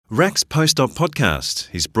RAC's Post-Op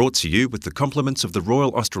podcast is brought to you with the compliments of the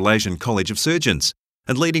Royal Australasian College of Surgeons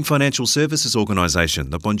and leading financial services organisation,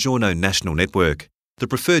 the Bongiorno National Network, the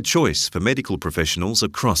preferred choice for medical professionals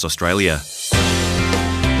across Australia.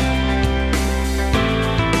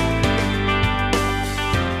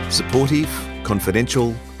 Supportive,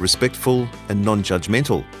 confidential, respectful and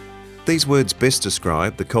non-judgmental. These words best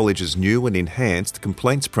describe the college's new and enhanced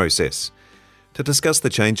complaints process. To discuss the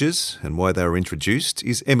changes and why they were introduced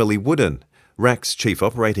is Emily Wooden, RAC's Chief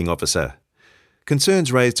Operating Officer.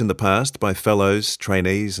 Concerns raised in the past by fellows,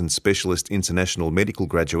 trainees and specialist international medical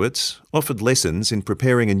graduates offered lessons in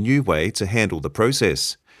preparing a new way to handle the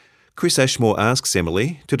process. Chris Ashmore asks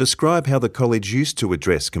Emily to describe how the college used to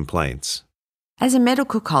address complaints. As a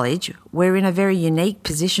medical college, we're in a very unique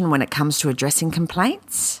position when it comes to addressing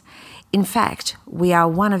complaints. In fact, we are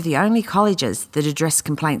one of the only colleges that address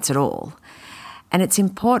complaints at all. And it's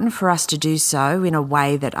important for us to do so in a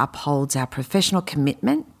way that upholds our professional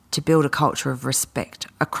commitment to build a culture of respect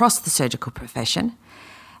across the surgical profession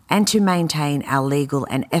and to maintain our legal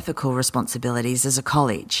and ethical responsibilities as a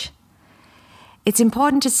college. It's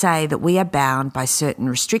important to say that we are bound by certain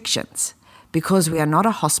restrictions because we are not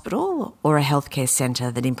a hospital or a healthcare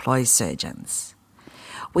centre that employs surgeons.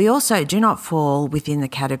 We also do not fall within the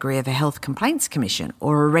category of a health complaints commission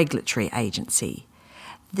or a regulatory agency.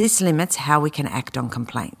 This limits how we can act on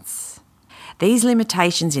complaints. These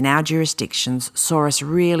limitations in our jurisdictions saw us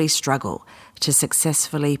really struggle to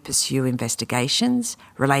successfully pursue investigations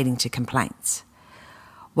relating to complaints.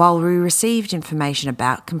 While we received information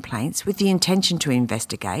about complaints with the intention to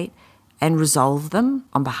investigate and resolve them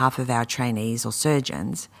on behalf of our trainees or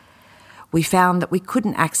surgeons, we found that we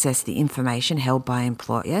couldn't access the information held by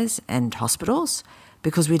employers and hospitals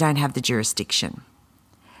because we don't have the jurisdiction.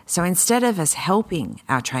 So instead of us helping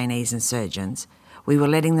our trainees and surgeons, we were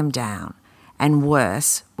letting them down, and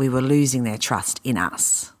worse, we were losing their trust in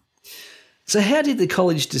us. So how did the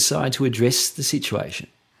college decide to address the situation?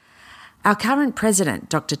 Our current president,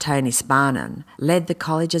 Dr. Tony Sparnan, led the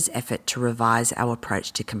college's effort to revise our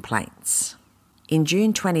approach to complaints. In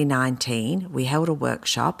June 2019, we held a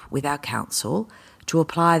workshop with our council to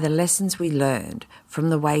apply the lessons we learned from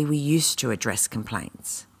the way we used to address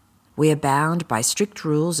complaints. We are bound by strict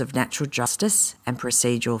rules of natural justice and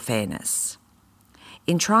procedural fairness.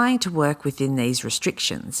 In trying to work within these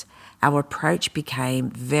restrictions, our approach became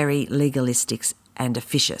very legalistic and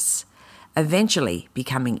officious, eventually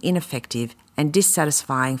becoming ineffective and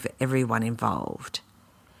dissatisfying for everyone involved.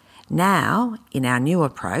 Now, in our new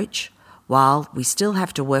approach, while we still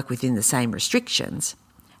have to work within the same restrictions,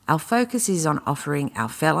 our focus is on offering our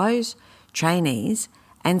fellows, trainees,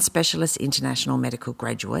 and specialist international medical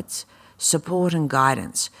graduates support and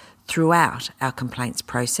guidance throughout our complaints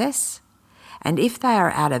process. And if they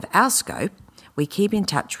are out of our scope, we keep in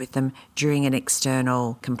touch with them during an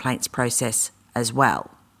external complaints process as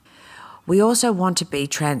well. We also want to be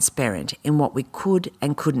transparent in what we could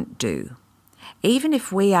and couldn't do. Even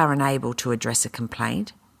if we are unable to address a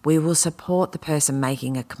complaint, we will support the person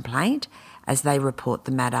making a complaint as they report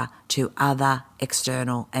the matter to other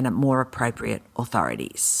external and more appropriate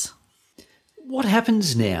authorities. What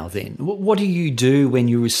happens now then? What do you do when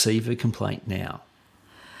you receive a complaint now?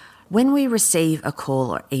 When we receive a call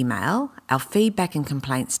or email, our feedback and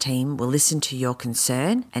complaints team will listen to your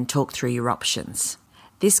concern and talk through your options.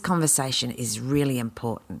 This conversation is really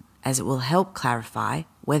important as it will help clarify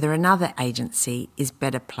whether another agency is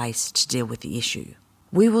better placed to deal with the issue.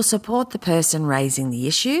 We will support the person raising the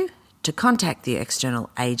issue to contact the external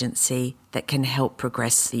agency that can help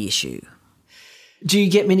progress the issue. Do you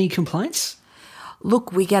get many complaints?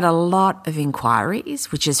 Look, we get a lot of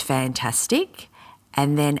inquiries, which is fantastic.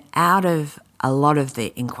 And then out of a lot of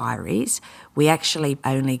the inquiries, we actually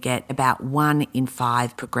only get about 1 in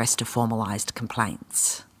 5 progress to formalised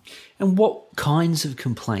complaints. And what kinds of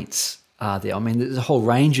complaints are there? I mean, there's a whole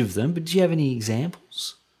range of them, but do you have any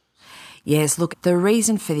examples? Yes, look, the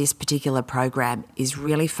reason for this particular program is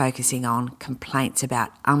really focusing on complaints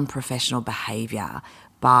about unprofessional behaviour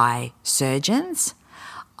by surgeons,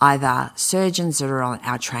 either surgeons that are on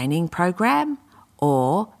our training program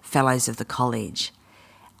or fellows of the college.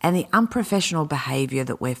 And the unprofessional behaviour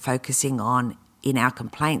that we're focusing on in our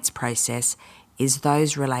complaints process is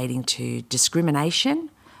those relating to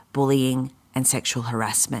discrimination, bullying and sexual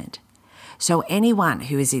harassment. So anyone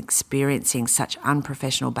who is experiencing such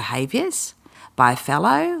unprofessional behaviours by a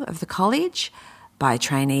fellow of the college, by a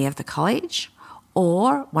trainee of the college,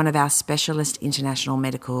 or one of our specialist international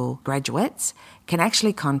medical graduates can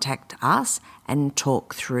actually contact us and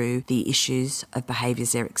talk through the issues of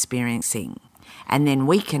behaviours they're experiencing. And then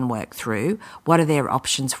we can work through what are their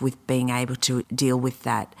options with being able to deal with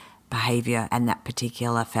that behaviour and that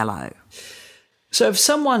particular fellow. So if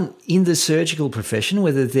someone in the surgical profession,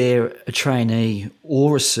 whether they're a trainee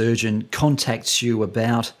or a surgeon, contacts you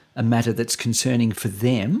about a matter that's concerning for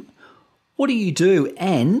them, what do you do?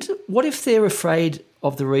 And what if they're afraid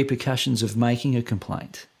of the repercussions of making a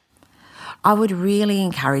complaint? I would really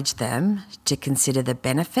encourage them to consider the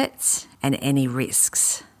benefits and any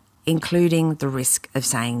risks, including the risk of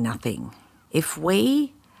saying nothing. If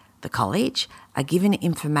we, the college, are given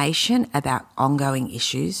information about ongoing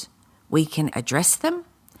issues, we can address them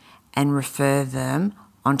and refer them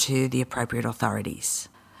onto the appropriate authorities.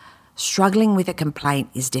 Struggling with a complaint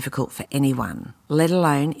is difficult for anyone, let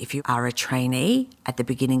alone if you are a trainee at the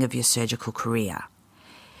beginning of your surgical career.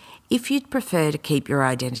 If you'd prefer to keep your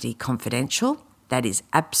identity confidential, that is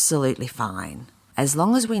absolutely fine. As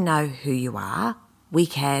long as we know who you are, we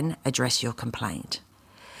can address your complaint.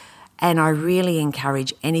 And I really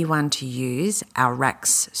encourage anyone to use our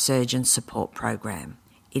RACS Surgeon Support Program.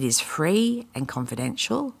 It is free and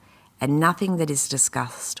confidential, and nothing that is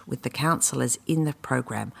discussed with the counsellors in the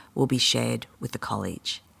program will be shared with the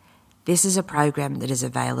college. This is a program that is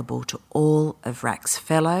available to all of RACS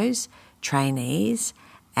fellows, trainees,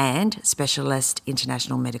 and specialist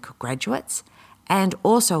international medical graduates, and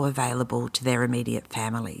also available to their immediate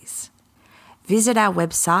families. Visit our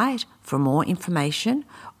website for more information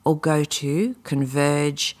or go to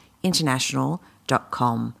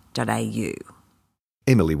convergeinternational.com.au.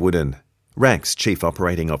 Emily Wooden, RACS Chief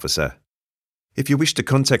Operating Officer. If you wish to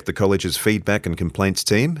contact the college's feedback and complaints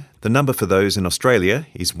team, the number for those in Australia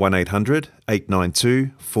is 1800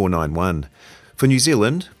 892 491. For New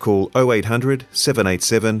Zealand, call 0800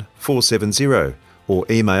 787 470 or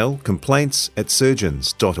email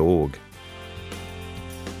complaints@surgeons.org.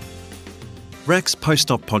 RACS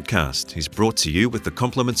Post-Op Podcast is brought to you with the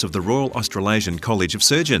compliments of the Royal Australasian College of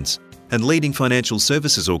Surgeons and leading financial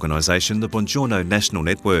services organisation the Buongiorno National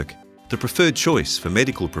Network, the preferred choice for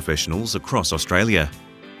medical professionals across Australia.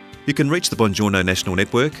 You can reach the Buongiorno National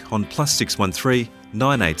Network on +613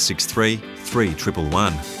 9863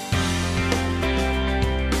 3111.